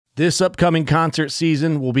This upcoming concert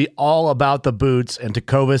season will be all about the boots, and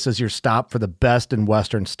Tecovas is your stop for the best in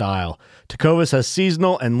Western style. Tecovas has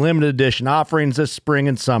seasonal and limited edition offerings this spring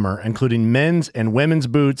and summer, including men's and women's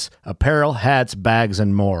boots, apparel, hats, bags,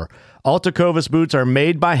 and more. All Tecovas boots are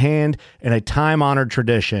made by hand in a time-honored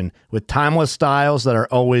tradition with timeless styles that are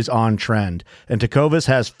always on trend. And Tecovas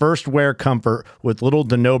has first wear comfort with little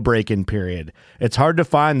to no break-in period. It's hard to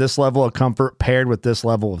find this level of comfort paired with this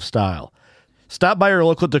level of style. Stop by your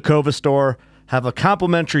local Tecovas store, have a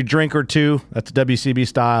complimentary drink or two, that's WCB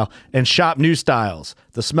style, and shop new styles.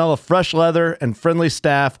 The smell of fresh leather and friendly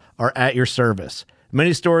staff are at your service.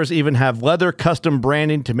 Many stores even have leather custom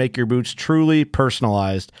branding to make your boots truly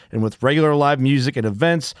personalized. And with regular live music and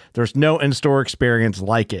events, there's no in-store experience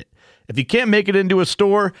like it. If you can't make it into a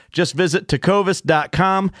store, just visit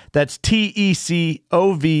tecovas.com. That's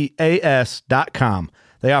TECOVAS.com.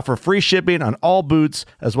 They offer free shipping on all boots,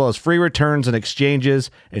 as well as free returns and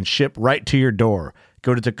exchanges, and ship right to your door.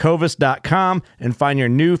 Go to tecovas.com and find your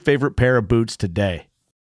new favorite pair of boots today.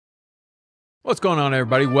 What's going on,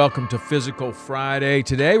 everybody? Welcome to Physical Friday.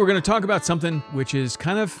 Today, we're going to talk about something which is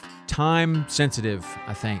kind of time sensitive,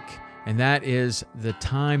 I think, and that is the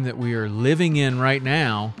time that we are living in right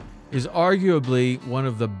now is arguably one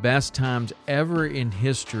of the best times ever in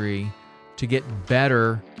history to get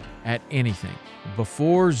better at anything.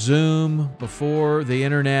 Before Zoom, before the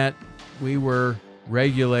internet, we were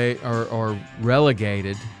relegated,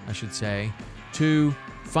 I should say, to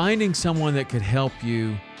finding someone that could help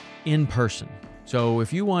you in person. So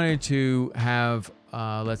if you wanted to have,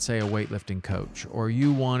 let's say, a weightlifting coach, or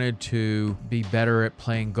you wanted to be better at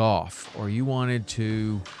playing golf, or you wanted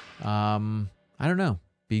to,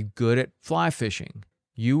 be good at fly fishing,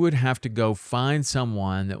 you would have to go find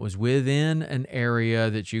someone that was within an area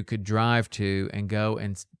that you could drive to and go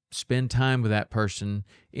and spend time with that person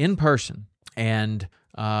in person and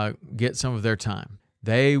get some of their time.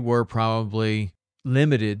 They were probably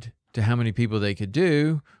limited to how many people they could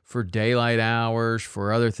do for daylight hours,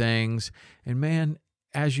 for other things. And man,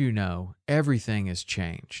 as you know, everything has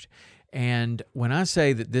changed. And when I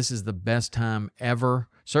say that this is the best time ever,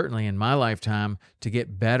 certainly in my lifetime, to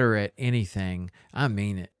get better at anything, I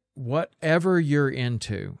mean it. Whatever you're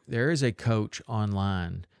into, there is a coach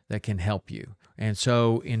online that can help you. And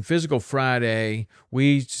so in Physical Friday,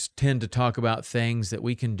 we tend to talk about things that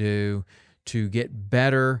we can do to get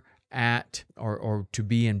better at or to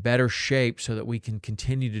be in better shape so that we can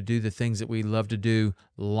continue to do the things that we love to do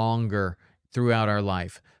longer throughout our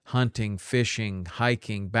life. Hunting, fishing,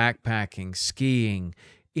 hiking, backpacking, skiing,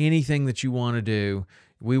 anything that you want to do,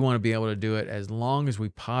 we want to be able to do it as long as we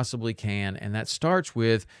possibly can. And that starts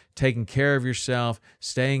with taking care of yourself,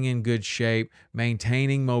 staying in good shape,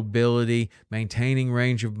 maintaining mobility, maintaining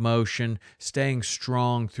range of motion, staying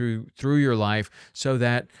strong through your life so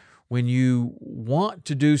that when you want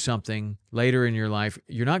to do something later in your life,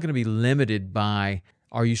 you're not going to be limited by,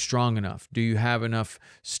 are you strong enough? Do you have enough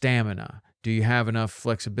stamina? Do you have enough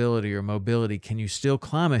flexibility or mobility? Can you still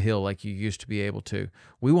climb a hill like you used to be able to?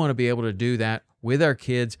 We want to be able to do that with our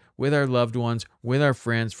kids, with our loved ones, with our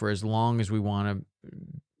friends for as long as we want to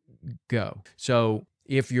go. So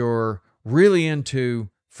if you're really into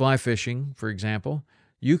fly fishing, for example,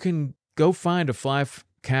 you can go find a fly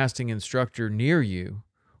casting instructor near you,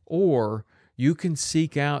 or you can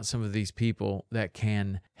seek out some of these people that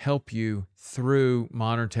can help you through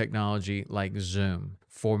modern technology like Zoom.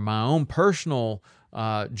 For my own personal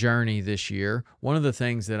journey this year, one of the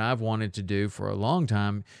things that I've wanted to do for a long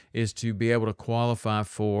time is to be able to qualify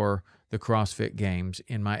for the CrossFit Games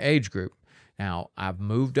in my age group. Now, I've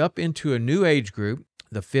moved up into a new age group,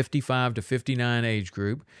 the 55 to 59 age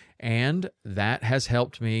group, and that has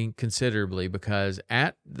helped me considerably because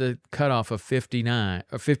at the cutoff of 59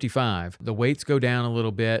 or 55, the weights go down a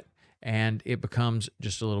little bit and it becomes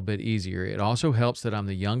just a little bit easier. It also helps that I'm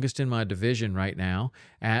the youngest in my division right now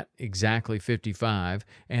at exactly 55,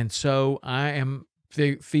 and so I am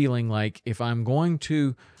feeling like if I'm going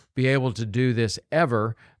to be able to do this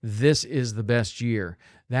ever, this is the best year.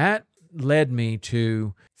 That led me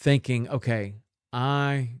to thinking, okay,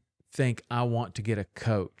 I think I want to get a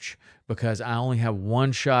coach because I only have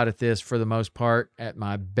one shot at this for the most part, at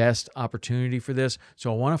my best opportunity for this.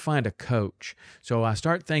 So I want to find a coach. So I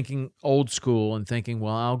start thinking old school and thinking,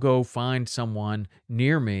 well, I'll go find someone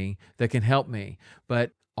near me that can help me.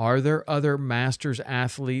 But are there other masters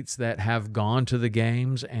athletes that have gone to the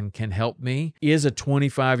games and can help me? Is a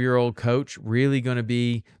 25-year-old coach really going to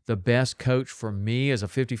be the best coach for me as a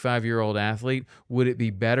 55-year-old athlete? Would it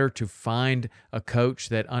be better to find a coach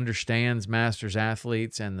that understands masters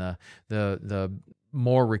athletes and the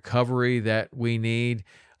more recovery that we need?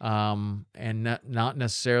 and not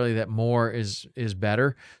necessarily that more is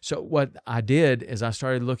better. So what I did is I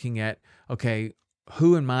started looking at, okay,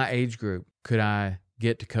 who in my age group could I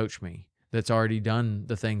get to coach me that's already done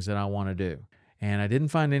the things that I want to do? And I didn't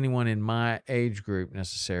find anyone in my age group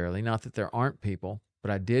necessarily, not that there aren't people, but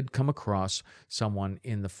I did come across someone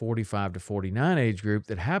in the 45 to 49 age group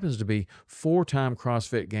that happens to be 4-time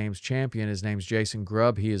CrossFit Games champion. His name's Jason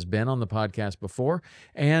Grubb. He has been on the podcast before.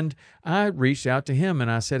 And I reached out to him and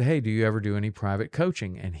I said, hey, do you ever do any private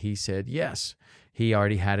coaching? And he said, yes. He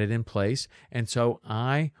already had it in place. And so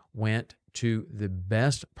I went to the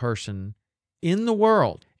best person in the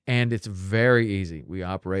world. And it's very easy. We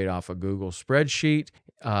operate off a Google spreadsheet.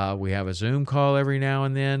 We have a Zoom call every now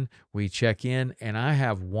and then. We check in, and I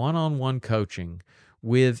have one-on-one coaching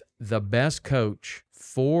with the best coach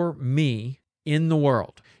for me in the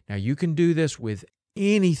world. Now, you can do this with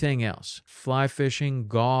anything else, fly fishing,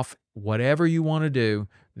 golf, whatever you want to do.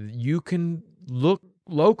 You can look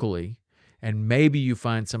locally, and maybe you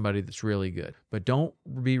find somebody that's really good. But don't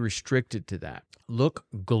be restricted to that. Look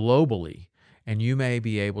globally, and you may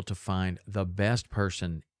be able to find the best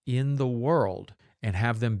person in the world and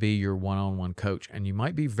have them be your one-on-one coach. And you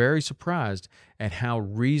might be very surprised at how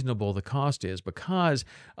reasonable the cost is because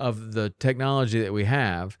of the technology that we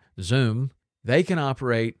have, Zoom. They can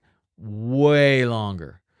operate way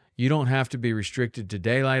longer. You don't have to be restricted to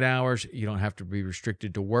daylight hours. You don't have to be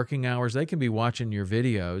restricted to working hours. They can be watching your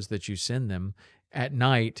videos that you send them at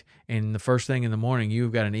night, and the first thing in the morning,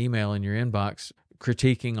 you've got an email in your inbox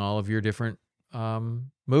critiquing all of your different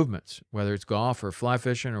movements, whether it's golf or fly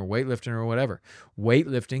fishing or weightlifting or whatever.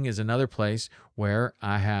 Weightlifting is another place where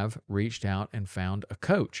I have reached out and found a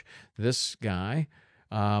coach. This guy,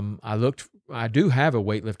 I do have a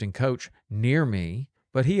weightlifting coach near me,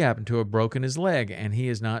 but he happened to have broken his leg and he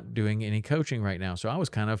is not doing any coaching right now. So I was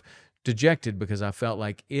kind of dejected because I felt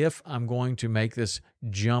like if I'm going to make this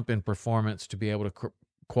jump in performance to be able to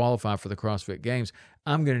qualify for the CrossFit Games,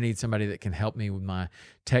 I'm going to need somebody that can help me with my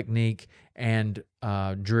technique and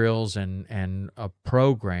drills and a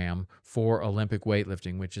program for Olympic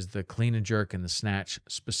weightlifting, which is the clean and jerk and the snatch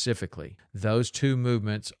specifically. Those two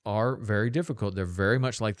movements are very difficult. They're very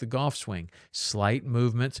much like the golf swing. Slight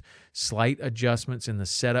movements, slight adjustments in the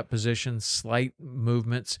setup position, slight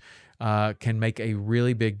movements can make a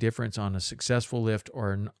really big difference on a successful lift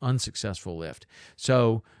or an unsuccessful lift.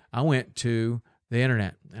 So I went to the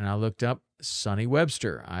internet and I looked up Sonny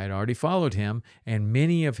Webster. I had already followed him, and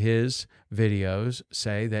many of his videos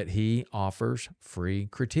say that he offers free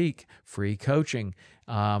critique, free coaching,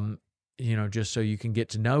 just so you can get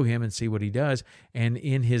to know him and see what he does. And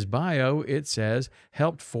in his bio, it says,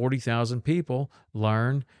 helped 40,000 people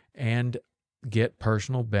learn and get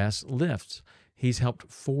personal best lifts. He's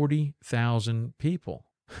helped 40,000 people.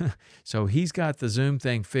 So he's got the Zoom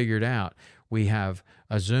thing figured out. We have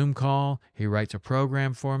a Zoom call. He writes a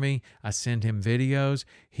program for me. I send him videos.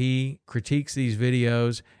 He critiques these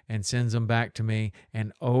videos and sends them back to me.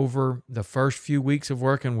 And over the first few weeks of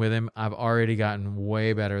working with him, I've already gotten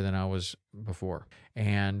way better than I was before.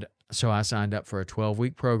 And so I signed up for a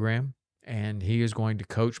 12-week program, and he is going to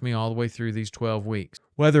coach me all the way through these 12 weeks.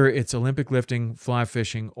 Whether it's Olympic lifting, fly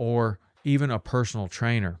fishing, or even a personal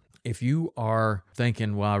trainer. If you are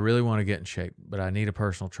thinking, well, I really want to get in shape, but I need a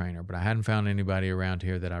personal trainer, but I hadn't found anybody around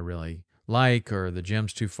here that I really like, or the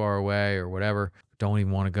gym's too far away or whatever, don't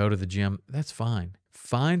even want to go to the gym, that's fine.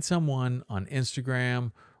 Find someone on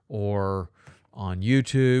Instagram or on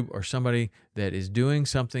YouTube or somebody that is doing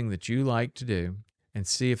something that you like to do and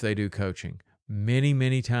see if they do coaching. Many,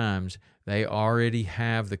 many times they already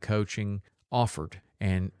have the coaching offered,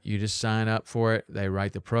 and you just sign up for it. They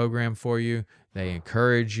write the program for you. They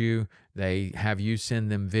encourage you. They have you send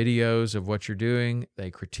them videos of what you're doing. They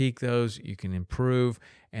critique those. You can improve,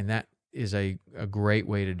 and that is a great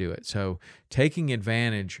way to do it. So taking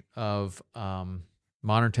advantage of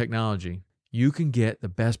modern technology, you can get the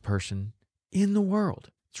best person in the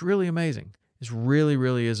world. It's really amazing. This really,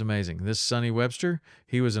 really is amazing. This Sonny Webster,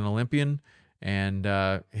 he was an Olympian, and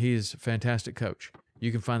he's a fantastic coach.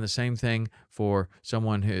 You can find the same thing for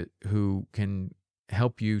someone who can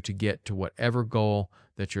help you to get to whatever goal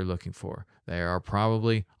that you're looking for. There are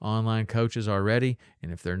probably online coaches already,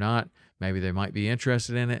 and if they're not, maybe they might be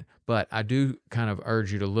interested in it. But I do kind of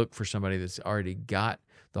urge you to look for somebody that's already got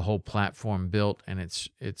the whole platform built and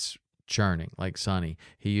it's churning, like Sonny.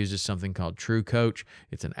 He uses something called True Coach.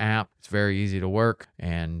 It's an app. It's very easy to work,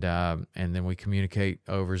 and then we communicate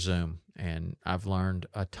over Zoom. And I've learned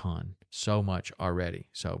a ton, so much already.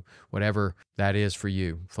 So whatever that is for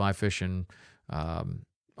you, fly fishing,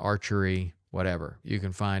 archery, whatever, you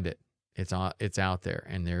can find it It's out there,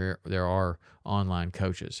 and there are online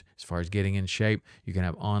coaches. As far as getting in shape, you can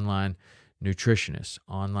have online nutritionists,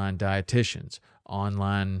 online dietitians,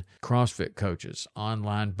 online CrossFit coaches,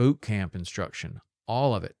 online boot camp instruction,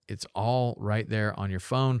 all of it. It's all right there on your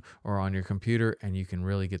phone or on your computer, and you can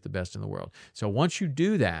really get the best in the world. So once you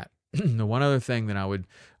do that, the one other thing that I would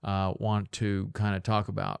want to kind of talk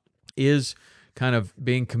about is kind of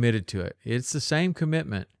being committed to it. It's the same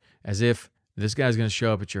commitment as if this guy's going to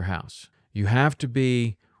show up at your house. You have to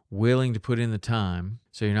be willing to put in the time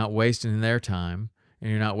so you're not wasting their time, and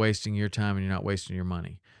you're not wasting your time, and you're not wasting your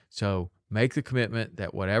money. So make the commitment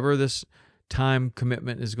that whatever this time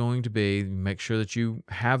commitment is going to be, make sure that you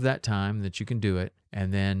have that time, that you can do it,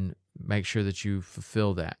 and then make sure that you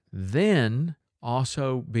fulfill that. Then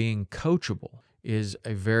also being coachable is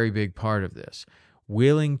a very big part of this.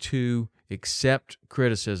 Willing to accept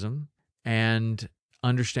criticism and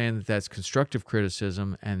understand that that's constructive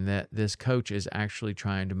criticism and that this coach is actually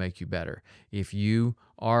trying to make you better. If you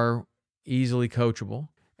are easily coachable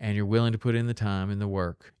and you're willing to put in the time and the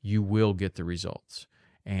work, you will get the results.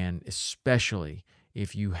 And especially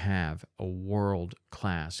if you have a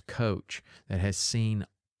world-class coach that has seen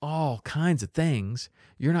all kinds of things,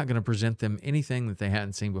 you're not going to present them anything that they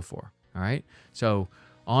hadn't seen before. All right? So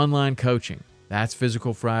online coaching, that's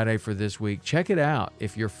Physical Friday for this week. Check it out.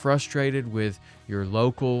 If you're frustrated with your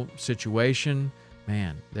local situation,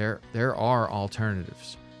 man, there are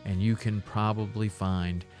alternatives, and you can probably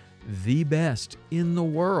find the best in the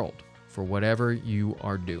world for whatever you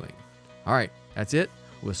are doing. All right, that's it.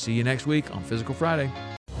 We'll see you next week on Physical Friday.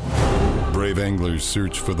 Brave anglers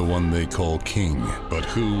search for the one they call king, but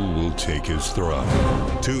who will take his throne?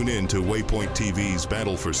 Tune in to Waypoint TV's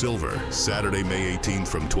Battle for Silver, Saturday, May 18th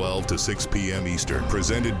from 12 to 6 p.m. Eastern.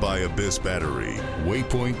 Presented by Abyss Battery.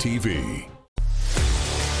 Waypoint TV.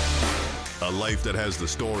 A life that has the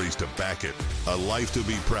stories to back it. A life to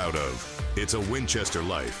be proud of. It's a Winchester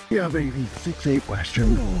life. Yeah, baby. 6'8"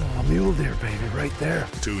 Western. Oh, mule deer, baby, right there.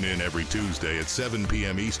 Tune in every Tuesday at 7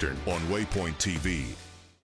 p.m. Eastern on Waypoint TV.